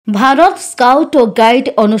Bharat scout और guide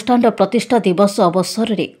अनुष्ठान प्रतिष्ठा दिवस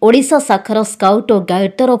अवसर में ओडिशा शाखार स्काउट और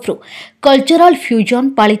गाइड तरफर कल्चरल फ्यूजन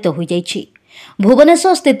पालित हो जाइछि।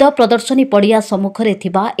 भुवनेश्वर स्थित प्रदर्शनी पड़िया सम्मुखें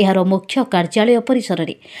यार मुख्य कार्यालय परिसर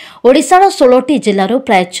में ओडिशार 16टी जिलार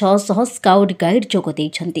प्राय 600 स्काउट गाइड जोग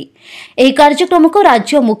देइछन्ति। एही कार्यक्रम को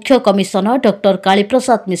राज्य मुख्य कमिशनर डॉक्टर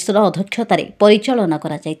कालीप्रसाद मिश्र अध्यक्षतार परिचालना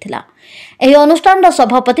करा जायथिला। एही अनुष्ठान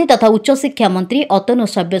सभापति तथा उच्चशिक्षा मंत्री अतनु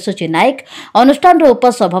सव्यसाची नायक, अनुष्ठान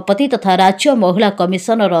उपसभापति तथा राज्य महिला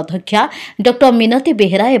कमिशनर अध्यक्षा डॉक्टर मिनती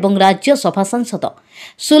बेहेरा एवं राज्यसभा सांसद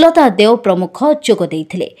सुलता देव प्रमुख जोग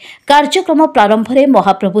देइथिले। कार्यक्रम प्रारंभ में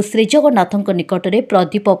महाप्रभु श्रीजगन्नाथ निकट में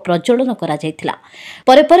प्रदीप प्रज्वलन करा जायथिला।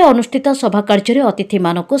 परे परे अनुष्ठित सभा कार्य में अतिथि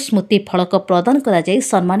मानक स्मृति फलक प्रदान करा जाय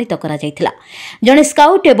सम्मानित करा जायथिला। जणे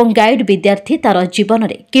स्काउट एवं गाइड विद्यार्थी तार जीवन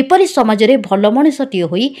में किपरि समाज में भल मनिषटीए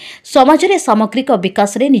होई समाज में सामग्रिक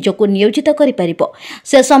विकास में निजको नियोजित करि परिबो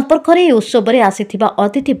से संपर्क में उत्सव में आसीथिबा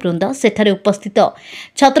अतिथि वृंद सेठारे उपस्थित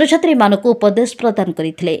छात्र छात्री मानक उपदेश प्रदान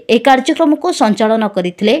करथिले। ए कार्यक्रम को संचालन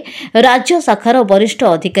करथिले राज्य शाखार वरिष्ठ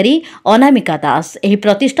अधिकारी अनामिका दास। एही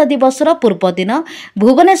प्रतिष्ठा दिवसर पूर्व दिन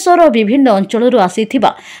भुवनेश्वर विभिन्न अंचल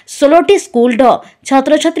आसीथिबा 16टी स्कूल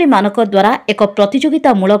छात्र छात्री मानक द्वारा एक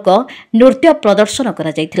प्रतियोगितामूलक नृत्य प्रदर्शन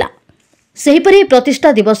करा जायथिला। सेहीपरि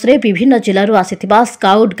प्रतिष्ठा दिवस रे विभिन्न जिलारू आसीथिबा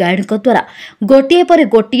स्काउट गाइड द्वारा गोटिए पर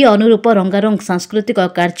गोटिए अनुरूप रंगारंग सांस्कृतिक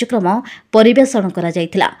कार्यक्रम परिवेषण करा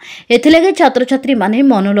जायथिला। एथिलागि छात्र छात्री माने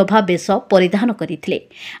मनोलोभा वेश परिधान करिथिले,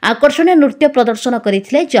 आकर्षणीय नृत्य प्रदर्शन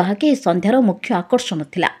करिथिले, जहाकि संध्यार मुख्य आकर्षण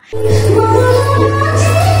थिला।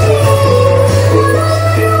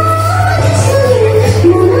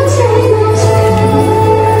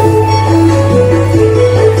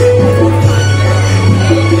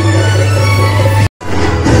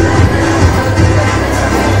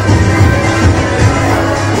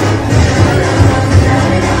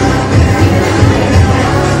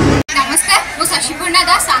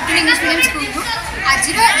 आज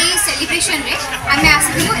सेलिब्रेशन रे आमे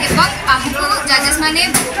आसिलु एवं हमको जजेस माने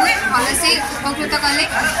बहुत भल से उपकृत कले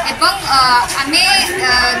एवं आमे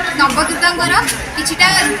नवदुर्गांगर किछिटा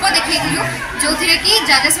रूप देखैथिलु जो थिरे कि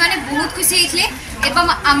जजेस माने बहुत खुशी हेथले एवं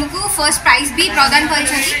हमको फर्स्ट प्राइज भी प्रदान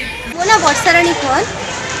करिसथि। मोना वर्षाराणी कौन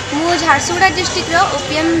मु झारसुगुड़ा डिस्ट्रिक्ट रो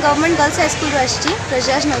OPM government girls high school आछि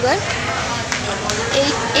प्रयास नगर।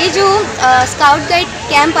 ए जो स्काउट गाइड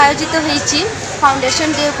कैंप आयोजित होईछि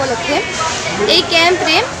फाउंडेशन डे उपलक्षे ए कैंप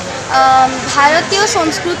रे भारतीय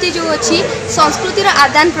संस्कृति जो अच्छी संस्कृतिर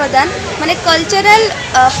आदान प्रदान माने कल्चरल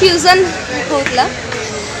फ्यूजन होतला।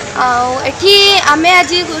 एठी आमे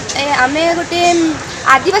आज आमे गोटे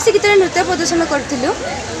आदिवासी गीत नृत्य प्रदर्शन करथिलु।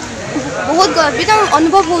 बहुत गर्वित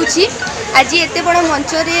अनुभव होउछि आज एते बड़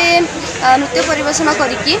मंच रे नृत्य परिवेषण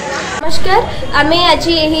करिकी। नमस्कार, आमे आज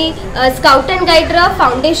यही स्काउट एंड गाइड रा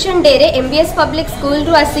फाउंडेशन डे रे एमबीएस पब्लिक स्कूल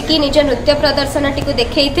रु आसिकी निज नृत्य प्रदर्शन टी को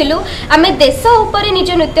देखैथिलु। आमे देश ऊपर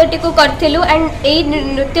निज नृत्य टी को करथिलु एंड एई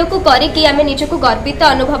नृत्य को करिकी आमे निजको गर्वित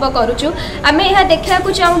अनुभव करूछु। आमे यह देखा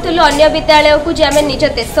को चाहूथिलु अन्य विद्यालय को जे आमे निज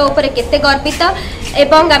देश ऊपर केते गर्वित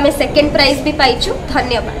एवं आमे सेकंड प्राइज भी पाइछु।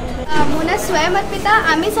 धन्यवाद। मोना स्वयं अर्पिता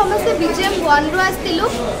आम समस्ते बीजेएम 1 रु आसलु।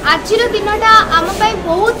 आज दिनटा आम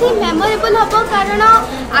बहुत ही मेमोरेबल हम कारण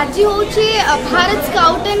आज हूँ Bharat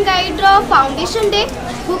scout and guide foundation day.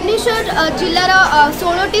 Bhubaneswar जिलार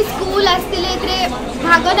 16टी school आसते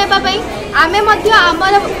भाग नापी आम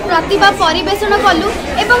आमर प्रतिभा परिवेषण कलु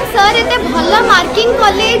एवं सर एत भल मार्किंग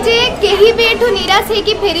कले जे कहीं भी एठू निराश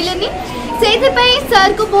होकर फेरिलेनी। से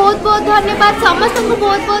सर को बहुत बहुत धन्यवाद, समस्त को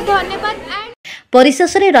बहुत बहुत धन्यवाद।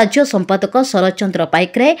 परिशेष में राज्य संपादक शरचंद्र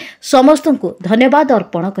पाइकराय समस्त को धन्यवाद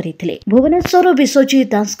अर्पण करथिले। भुवनेश्वर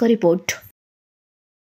विश्वजीत दास का रिपोर्ट।